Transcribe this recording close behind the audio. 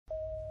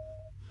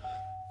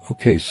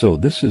Okay, so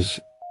this is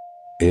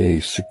a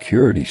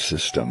security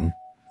system,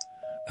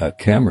 a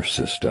camera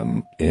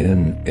system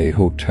in a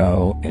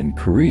hotel in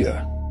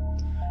Korea.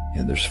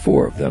 And there's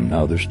 4 of them.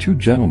 Now there's 2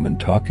 gentlemen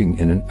talking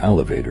in an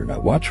elevator.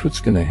 Now watch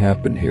what's going to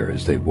happen here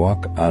as they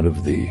walk out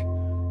of the...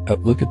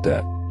 look at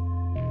that.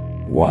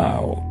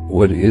 Wow,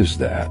 what is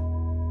that?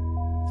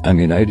 I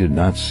mean, I did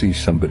not see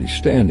somebody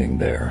standing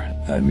there.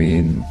 I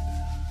mean,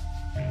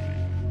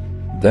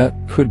 that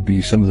could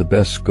be some of the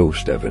best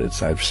ghost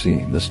evidence I've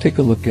seen. Let's take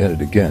a look at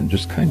it again,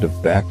 just kind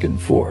of back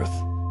and forth.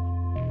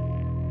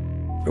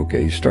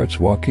 Okay, he starts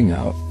walking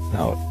out.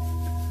 Now,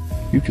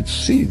 you could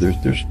see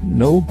there's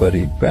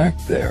nobody back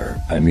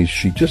there. I mean,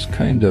 she just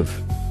kind of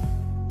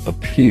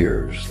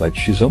appears, like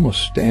she's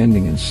almost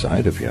standing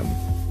inside of him.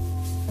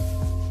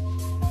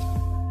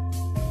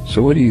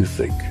 So what do you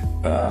think?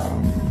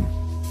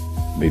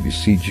 Maybe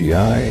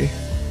CGI?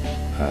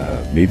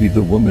 Maybe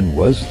the woman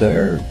was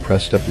there,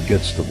 pressed up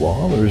against the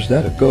wall, or is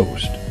that a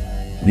ghost?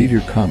 Leave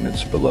your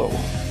comments below.